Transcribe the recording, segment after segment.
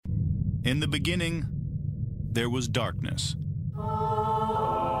In the beginning, there was darkness.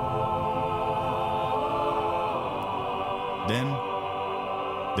 Then,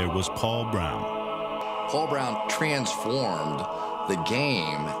 there was Paul Brown. Paul Brown transformed the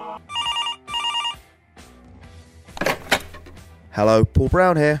game. Hello, Paul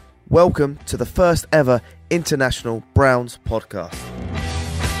Brown here. Welcome to the first ever International Browns podcast.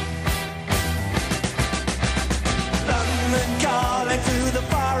 London calling to the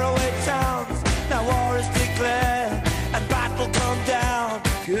faraway towns. Now war is declared and battle come down.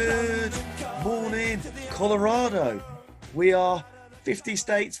 Good morning, Colorado. We are 50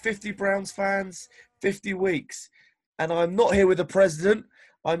 states, 50 Browns fans, 50 weeks. And I'm not here with the president.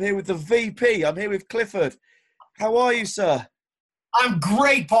 I'm here with the VP. I'm here with Clifford. How are you, sir? I'm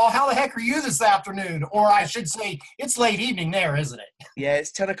great, Paul. How the heck are you this afternoon? Or I should say, it's late evening there, isn't it? Yeah,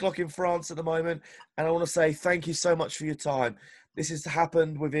 it's 10 o'clock in France at the moment. And I want to say thank you so much for your time. This has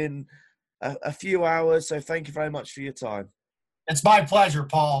happened within a few hours, so thank you very much for your time. It's my pleasure,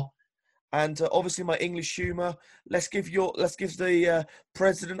 Paul. And obviously my English humour. Let's give the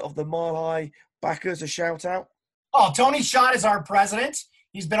president of the Mile High backers a shout out. Oh, Tony Schott is our president.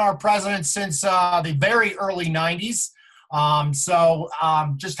 He's been our president since the very early 90s.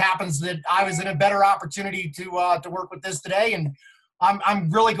 Just happens that I was in a better opportunity to work with this today, and I'm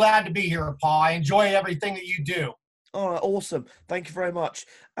really glad to be here, Paul. I enjoy everything that you do. All right, awesome. Thank you very much.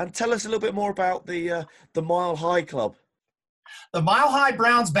 And tell us a little bit more about the Mile High Club. The Mile High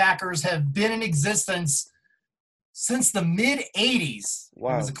Browns backers have been in existence since the mid-'80s.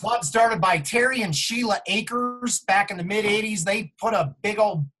 Wow. It was a club started by Terry and Sheila Akers back in the mid-'80s. They put a big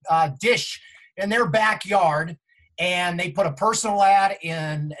old dish in their backyard, and they put a personal ad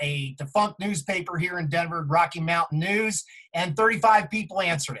in a defunct newspaper here in Denver, Rocky Mountain News, and 35 people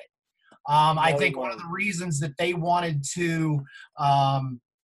answered it. I think one of the reasons that they wanted to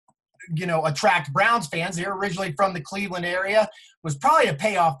attract Browns fans, they're originally from the Cleveland area, was probably to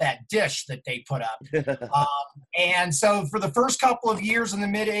pay off that dish that they put up. And so for the first couple of years in the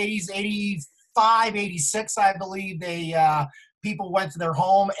mid-'80s, 85, 86, I believe, people went to their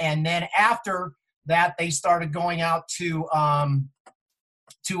home. And then after that, they started going out to a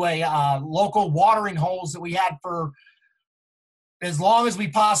local watering holes that we had for as long as we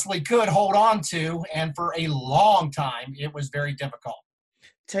possibly could hold on to. And for a long time, it was very difficult.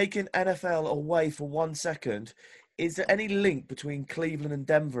 Taking NFL away for 1 second, is there any link between Cleveland and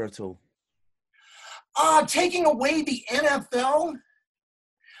Denver at all? Taking away the NFL,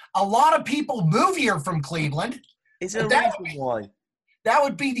 a lot of people move here from Cleveland. Is there a reason why? That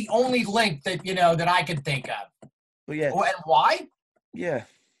would be the only link that that I could think of. But yeah. And why? Yeah.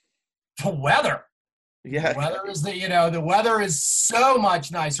 The weather. Yeah. The weather is the weather is so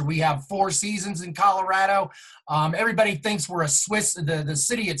much nicer. We have 4 seasons in Colorado. Everybody thinks we're a Swiss. The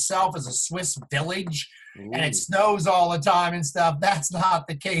city itself is a Swiss village. Ooh. And it snows all the time and stuff. That's not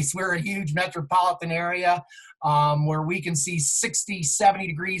the case. We're a huge metropolitan area where we can see 60, 70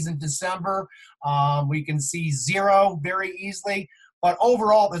 degrees in December. We can see 0 very easily. But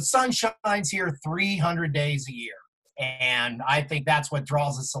overall, the sun shines here 300 days a year. And I think that's what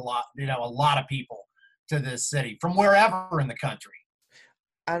draws us a lot of people to this city from wherever in the country.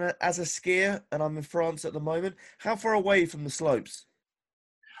 And as a skier, and I'm in France at the moment, how far away from the slopes?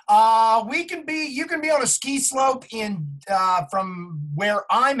 You can be on a ski slope from where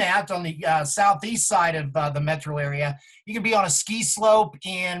I'm at on the southeast side of the metro area. You can be on a ski slope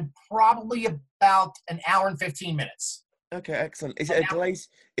in probably about an hour and 15 minutes. Okay, excellent. Is it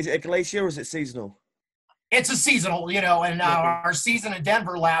a glacier or is it seasonal? It's a seasonal, and our season in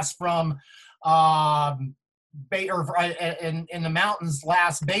Denver lasts from in the mountains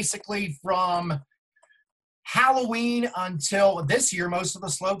lasts basically from Halloween until this year. Most of the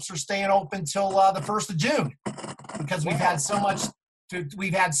slopes are staying open till the 1st of June because we've had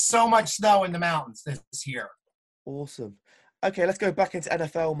so much snow in the mountains this year. Awesome. Okay, let's go back into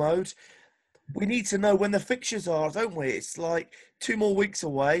NFL mode. We need to know when the fixtures are, don't we? It's like 2 more weeks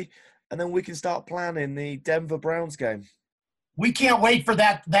away, and then we can start planning the Denver Browns game. We can't wait for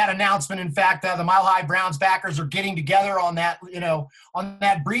that announcement. In fact, the Mile High Browns backers are getting together on that, on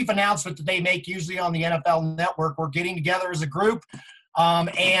that brief announcement that they make usually on the NFL Network. We're getting together as a group,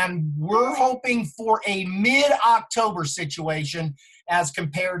 and we're hoping for a mid-October situation as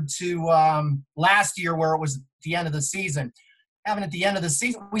compared to last year where it was at the end of the season. Having at the end of the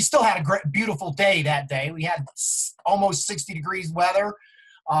season, we still had a great, beautiful day that day. We had almost 60 degrees weather,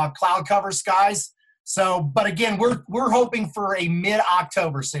 cloud cover skies. So, but again, we're hoping for a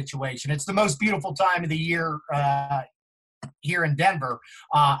mid-October situation. It's the most beautiful time of the year here in Denver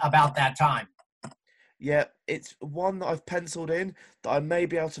about that time. Yeah, it's one that I've penciled in that I may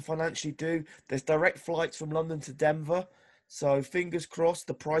be able to financially do. There's direct flights from London to Denver. So fingers crossed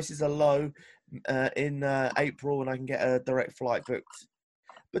the prices are low in April and I can get a direct flight booked.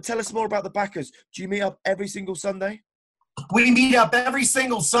 But tell us more about the backers. Do you meet up every single Sunday? We meet up every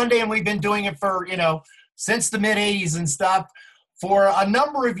single Sunday, and we've been doing it for, since the mid-'80s and stuff. For a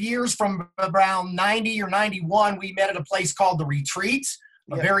number of years, from around 90 or 91, we met at a place called The Retreat,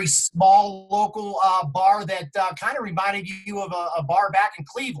 a very small local bar that kind of reminded you of a bar back in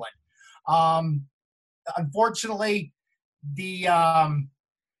Cleveland.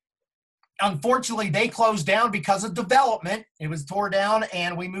 Unfortunately, they closed down because of development. It was tore down,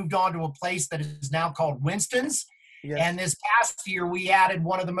 and we moved on to a place that is now called Winston's. Yes. And this past year, we added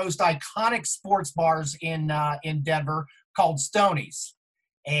one of the most iconic sports bars in Denver called Stoney's.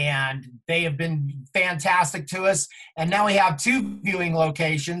 And they have been fantastic to us. And now we have 2 viewing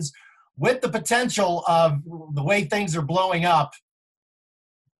locations with the potential of the way things are blowing up,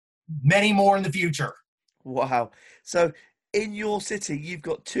 many more in the future. Wow. So in your city, you've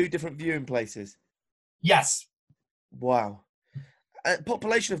got 2 different viewing places? Yes. Wow.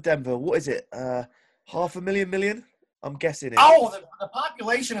 Population of Denver, what is it? 500,000? I'm guessing it. Oh, the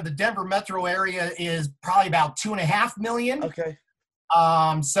population of the Denver metro area is probably about 2.5 million. Okay.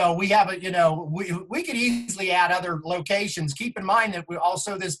 So we have we could easily add other locations. Keep in mind that we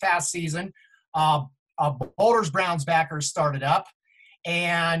also this past season, Boulder's Browns backers started up,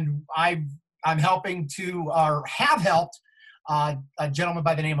 and I'm helping to, or have helped, a gentleman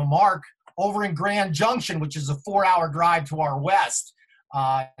by the name of Mark over in Grand Junction, which is a 4-hour drive to our west.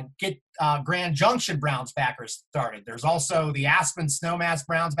 Get Grand Junction Browns backers started. There's also the Aspen Snowmass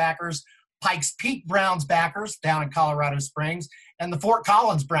Browns backers, Pikes Peak Browns backers down in Colorado Springs, and the Fort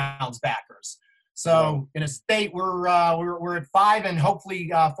Collins Browns backers. So in a state, we're at 5, and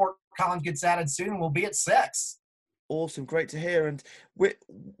hopefully Fort Collins gets added soon. We'll be at 6. Awesome, great to hear. And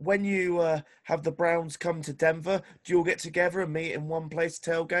when you have the Browns come to Denver, do you all get together and meet in one place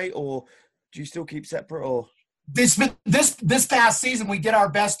tailgate, or do you still keep separate? Or This past season, we did our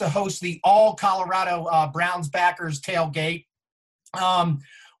best to host the all Colorado Browns backers tailgate.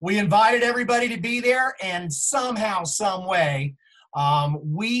 We invited everybody to be there, and somehow, some way,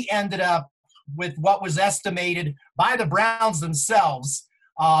 we ended up with what was estimated by the Browns themselves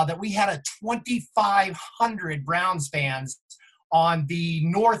that we had 2,500 Browns fans on the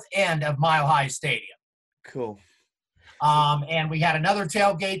north end of Mile High Stadium. Cool. And we had another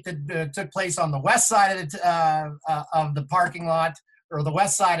tailgate that took place on the west side of the parking lot, or the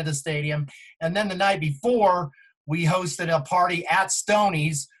west side of the stadium. And then the night before, we hosted a party at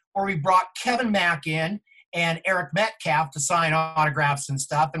Stoney's where we brought Kevin Mack in and Eric Metcalf to sign autographs and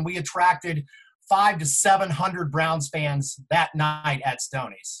stuff. And we attracted 500 to 700 Browns fans that night at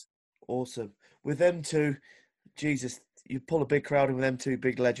Stoney's. Awesome. With them 2, Jesus, you pull a big crowd in with them 2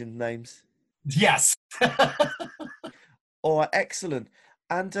 big legend names. Yes. All right, excellent.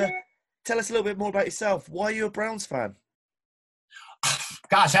 And tell us a little bit more about yourself. Why are you a Browns fan?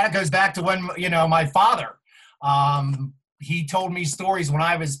 Gosh, that goes back to when, my father, he told me stories when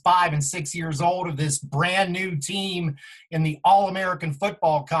I was 5 and 6 years old of this brand new team in the All-American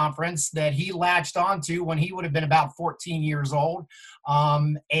Football Conference that he latched onto when he would have been about 14 years old.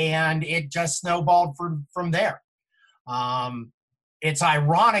 And it just snowballed from there. It's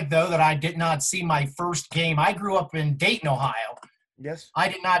ironic, though, that I did not see my first game. I grew up in Dayton, Ohio. Yes. I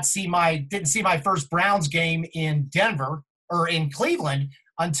didn't see my first Browns game in Denver or in Cleveland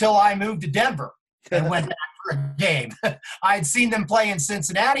until I moved to Denver and went back for a game. I had seen them play in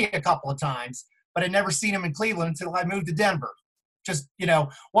Cincinnati a couple of times, but I'd never seen them in Cleveland until I moved to Denver. Just,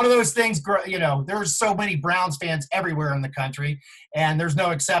 one of those things, there's so many Browns fans everywhere in the country, and there's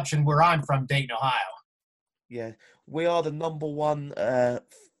no exception where I'm from, Dayton, Ohio. Yeah, we are the number 1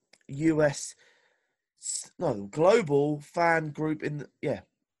 global fan group in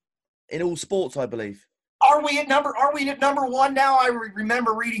all sports, I believe. Are we at number 1 now? I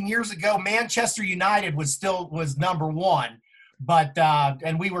remember reading years ago Manchester United was number 1, but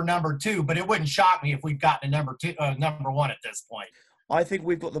and we were number 2. But it wouldn't shock me if we've gotten a number 1 at this point. I think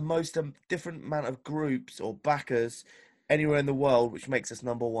we've got the most different amount of groups or backers anywhere in the world, which makes us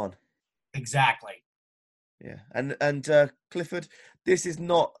number 1. Exactly. Yeah, and Clifford, this is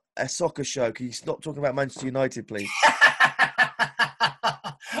not a soccer show. Can you stop talking about Manchester United, please?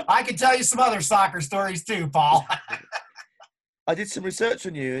 I can tell you some other soccer stories too, Paul. I did some research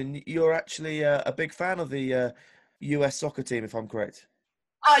on you, and you're actually a big fan of the U.S. soccer team, if I'm correct.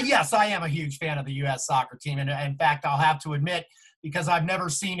 Yes, I am a huge fan of the U.S. soccer team. And in fact, I'll have to admit, because I've never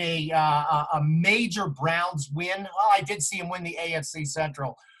seen a major Browns win. Well, I did see them win the AFC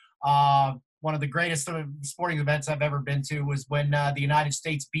Central one of the greatest sporting events I've ever been to was when the United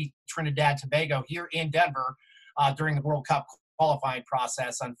States beat Trinidad and Tobago here in Denver during the World Cup qualifying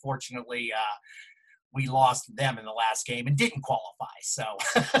process. Unfortunately, we lost them in the last game and didn't qualify. So,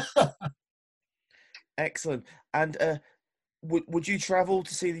 excellent. And would you travel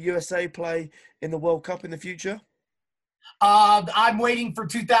to see the USA play in the World Cup in the future? I'm waiting for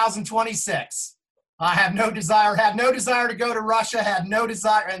 2026. I have no desire to go to Russia, had no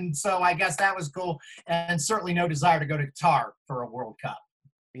desire. And so I guess that was cool. And certainly no desire to go to Qatar for a World Cup.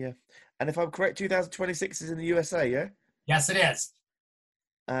 Yeah. And if I'm correct, 2026 is in the USA, yeah? Yes, it is.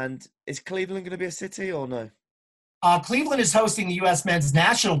 And is Cleveland going to be a city or no? Cleveland is hosting the U.S. men's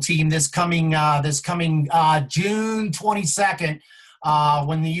national team this coming June 22nd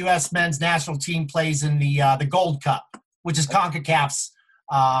when the U.S. men's national team plays in the Gold Cup, which is CONCACAF's,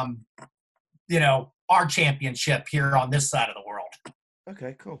 our championship here on this side of the world.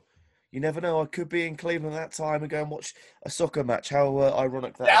 Okay, cool. You never know. I could be in Cleveland at that time and go and watch a soccer match. How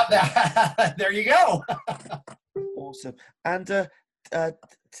ironic that is. There you go. Awesome. And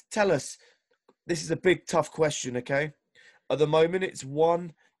tell us, this is a big, tough question, okay? At the moment, it's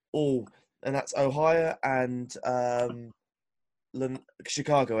 1-1, and that's Ohio and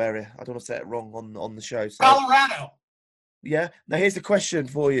Chicago area. I don't want to say it wrong on the show. So. Colorado. Yeah. Now, here's the question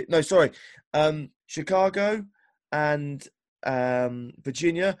for you. No, sorry. Chicago and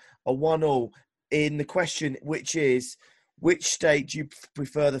Virginia are 1-1 in the question, which is, which state do you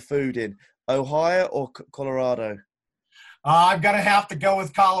prefer the food in, Ohio or Colorado? I'm going to have to go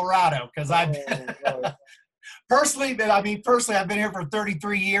with Colorado because personally, I've been here for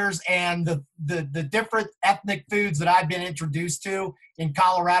 33 years, and the different ethnic foods that I've been introduced to in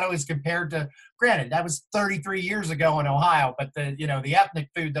Colorado is compared to, granted, that was 33 years ago in Ohio, but the ethnic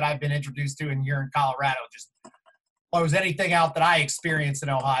food that I've been introduced to here in Colorado just blows anything out that I experienced in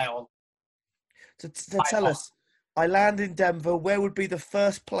Ohio. So tell us, I land in Denver. Where would be the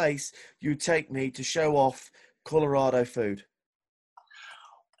first place you'd take me to show off Colorado food?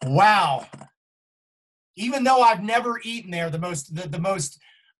 Wow. Even though I've never eaten there, one of the most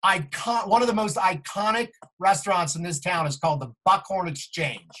iconic restaurants in this town is called the Buckhorn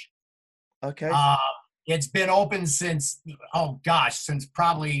Exchange. Okay. It's been open since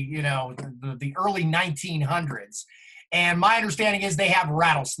probably, the early 1900s. And my understanding is they have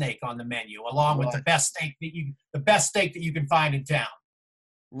rattlesnake on the menu, along with the best steak that you can find in town.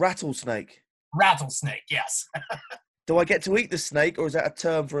 Rattlesnake. Rattlesnake, yes. Do I get to eat the snake, or is that a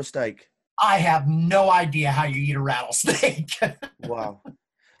term for a steak? I have no idea how you eat a rattlesnake. Wow.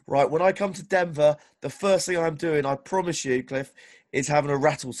 Right, when I come to Denver, the first thing I'm doing, I promise you, Cliff, is having a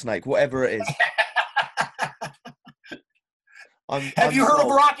rattlesnake, whatever it is. Have you heard of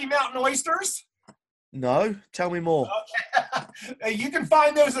Rocky Mountain oysters? No, tell me more. Okay. You can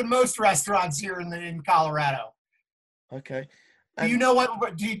find those in most restaurants here in Colorado. Okay. Do you know what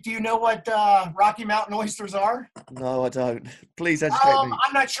Rocky Mountain oysters are? No, I don't. Please educate me.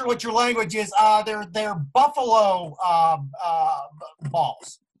 I'm not sure what your language is. They're buffalo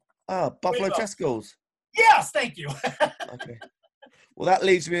balls. Buffalo testicles. Yes, thank you. Okay. Well, that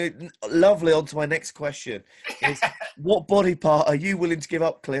leads me lovely onto my next question. Is what body part are you willing to give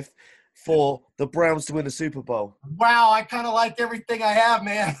up, Cliff, for the Browns to win the Super Bowl? Wow, I kind of like everything I have,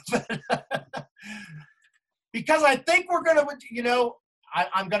 man. Because I think we're going to,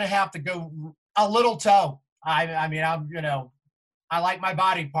 I'm going to have to go a little toe. I like my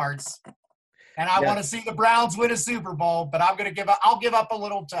body parts, and I want to see the Browns win a Super Bowl, but I'll give up a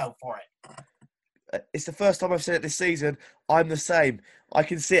little toe for it. It's the first time I've said it this season. I'm the same. I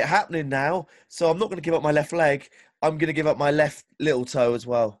can see it happening now, so I'm not going to give up my left leg. I'm going to give up my left little toe as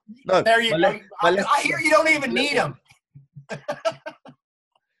well. No, there you go. I hear you don't even need them.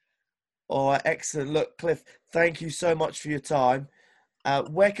 All right, excellent. Look, Cliff, thank you so much for your time.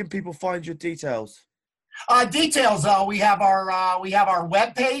 Where can people find your details? We have our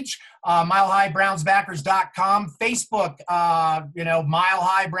webpage, milehighbrownsbackers.com, Facebook, Mile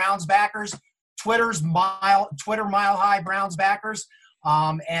High Browns Backers, Twitter Mile High Browns Backers,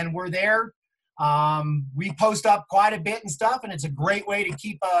 and we're there. We post up quite a bit and stuff, and it's a great way to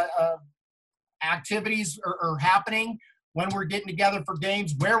keep activities are happening when we're getting together for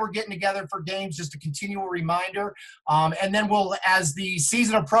games, where we're getting together for games, just a continual reminder. And then as the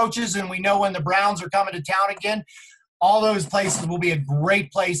season approaches and we know when the Browns are coming to town again, all those places will be a great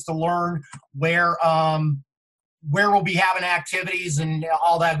place to learn where we'll be having activities and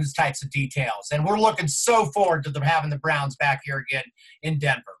all those types of details. And we're looking so forward to having the Browns back here again in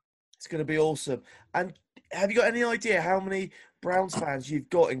Denver. It's going to be awesome. And have you got any idea how many Browns fans you've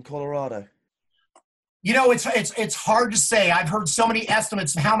got in Colorado? You know, it's hard to say. I've heard so many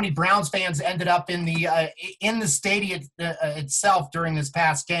estimates of how many Browns fans ended up in the stadium itself during this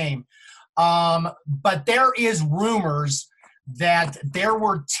past game. But there is rumors that there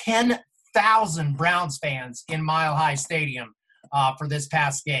were 10,000 Browns fans in Mile High Stadium for this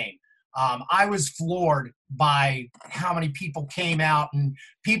past game. I was floored by how many people came out and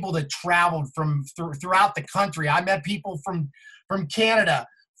people that traveled from throughout the country. I met people from Canada,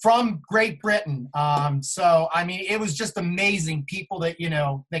 from Great Britain. So, I mean, it was just amazing people that,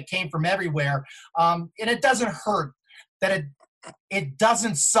 that came from everywhere. And it doesn't hurt that it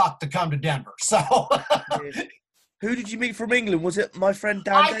doesn't suck to come to Denver. So who did you meet from England? Was it my friend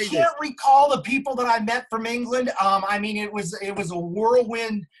Dan Davis? I can't recall the people that I met from England. I mean, it was a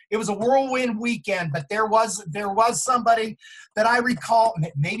whirlwind. It was a whirlwind weekend, but there was somebody that I recall.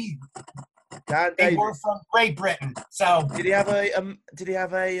 Maybe Dan they Davis. were from Great Britain. So did he have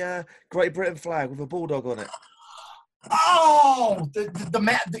a Great Britain flag with a bulldog on it? Oh,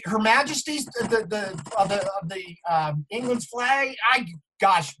 Her Majesty's the England's flag.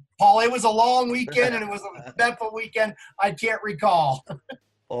 Gosh, Paul, it was a long weekend and it was an eventful weekend. I can't recall.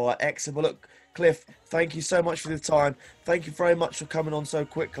 All right, excellent. Well, look, Cliff, thank you so much for the time. Thank you very much for coming on so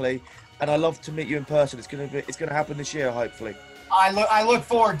quickly, and I love to meet you in person. It's gonna happen this year, hopefully. I look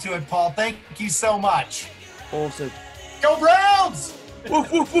forward to it, Paul. Thank you so much. Awesome. Go Browns!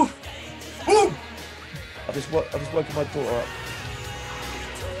 Woof woof woof. Woo! I've just woken my daughter up.